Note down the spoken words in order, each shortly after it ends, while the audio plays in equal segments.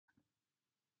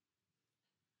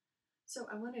So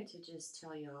I wanted to just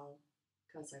tell y'all,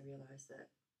 because I realized that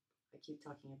I keep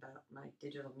talking about my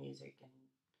digital music and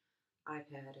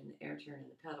iPad and the AirTurn and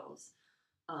the pedals,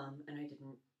 and I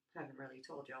haven't really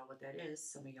told y'all what that is.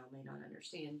 Some of y'all may not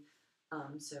understand.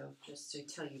 So just to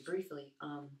tell you briefly,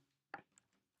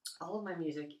 all of my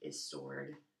music is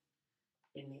stored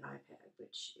in the iPad,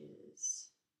 which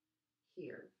is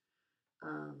here.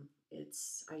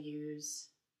 I use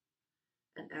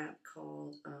an app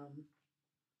called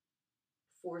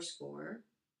Fourscore.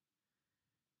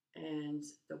 And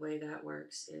the way that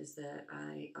works is that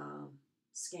I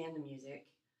scan the music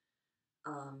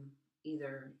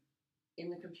either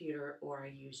in the computer or I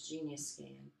use Genius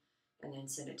Scan and then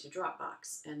send it to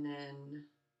Dropbox. And then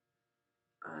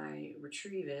I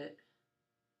retrieve it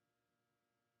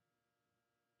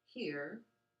here.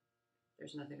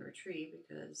 There's nothing to retrieve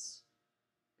because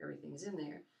everything's in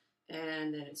there.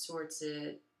 And then it sorts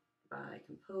it by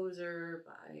composer,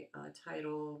 by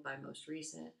title, by most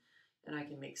recent. And I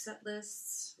can make set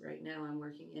lists. Right now I'm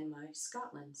working in my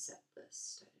Scotland set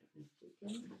list. I don't know if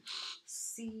you can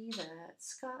see that.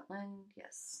 Scotland.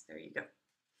 Yes, there you go.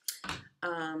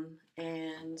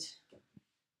 And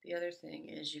the other thing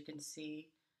is you can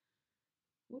see,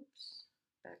 whoops,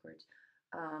 backwards.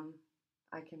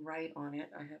 I can write on it.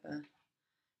 I have a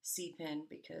C pen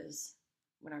because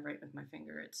when I write with my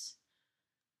finger it's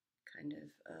kind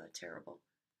of terrible.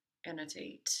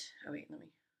 Annotate. Oh wait,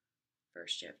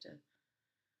 first you have to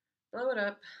blow it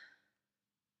up,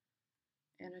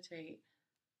 annotate,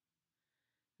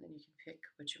 then you can pick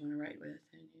what you want to write with,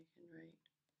 and you can write,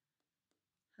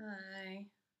 hi,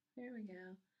 there we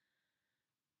go,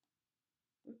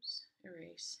 oops,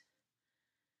 erase,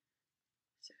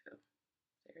 so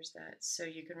there's that. So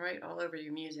you can write all over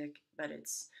your music, but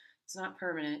it's not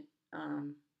permanent,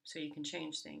 so you can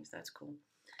change things. That's cool.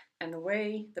 And the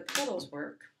way the pedals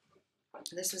work,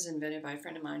 this was invented by a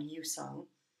friend of mine, Hugh Sung.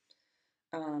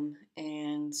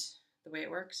 And the way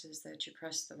it works is that you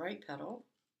press the right pedal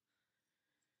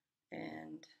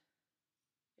and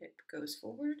it goes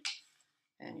forward,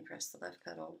 and you press the left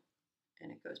pedal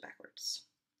and it goes backwards.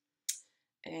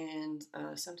 And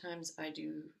sometimes I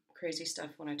do crazy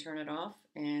stuff when I turn it off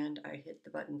and I hit the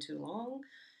button too long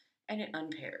and it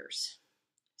unpairs.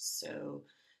 So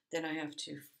then I have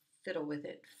to fiddle with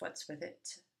it, futz with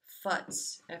it,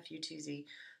 F-U-T-Z,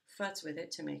 futz with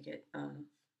it to make it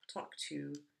talk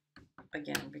to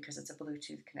again because it's a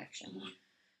Bluetooth connection.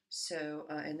 So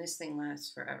and this thing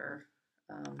lasts forever.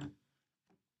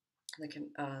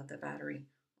 The battery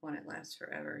on it lasts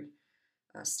forever.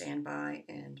 Standby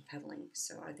and pedaling.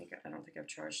 So I don't think I've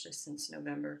charged this since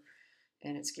November,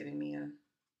 and it's giving me a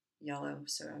yellow.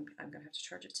 So I'm gonna have to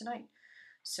charge it tonight.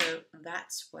 So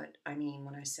that's what I mean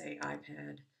when I say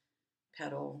iPad,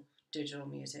 pedal, digital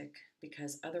music,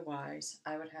 because otherwise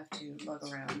I would have to lug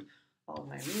around all of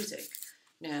my music.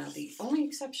 Now, the only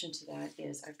exception to that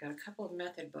is I've got a couple of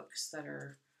method books that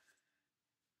are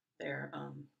their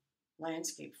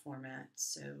landscape format,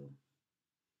 so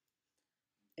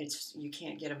you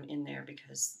can't get them in there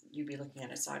because you'd be looking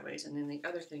at it sideways. And then the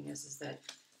other thing is that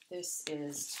this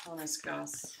is Thomas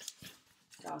Goss's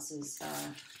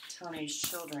Teenage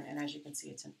Children, and as you can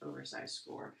see, it's an oversized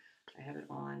score. I have it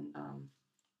on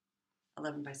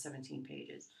 11 by 17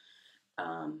 pages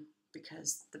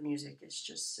because the music is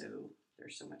just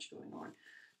there's so much going on.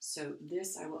 So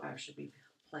this I will actually be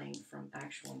playing from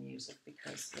actual music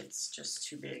because it's just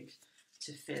too big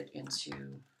to fit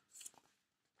into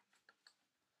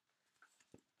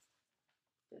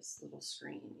this little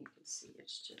screen. You can see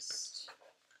it's just,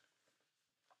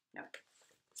 no,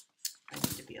 I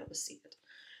need to be able to see it.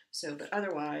 So, but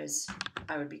otherwise,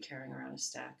 I would be carrying around a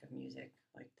stack of music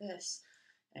like this,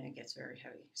 and it gets very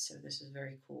heavy. So this is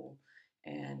very cool,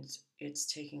 and it's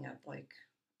taking up like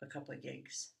a couple of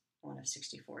gigs on a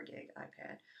 64 gig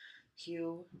iPad.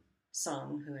 Hugh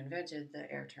Sung, who invented the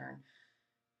AirTurn,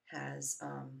 has,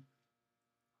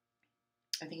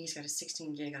 I think he's got a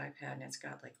 16 gig iPad, and it's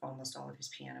got like almost all of his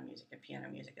piano music, and piano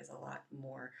music is a lot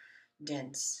more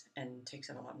dense and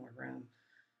takes up a lot more room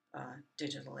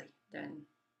digitally than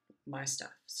my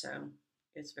stuff. So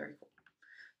it's very cool.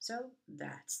 So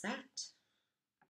that's that.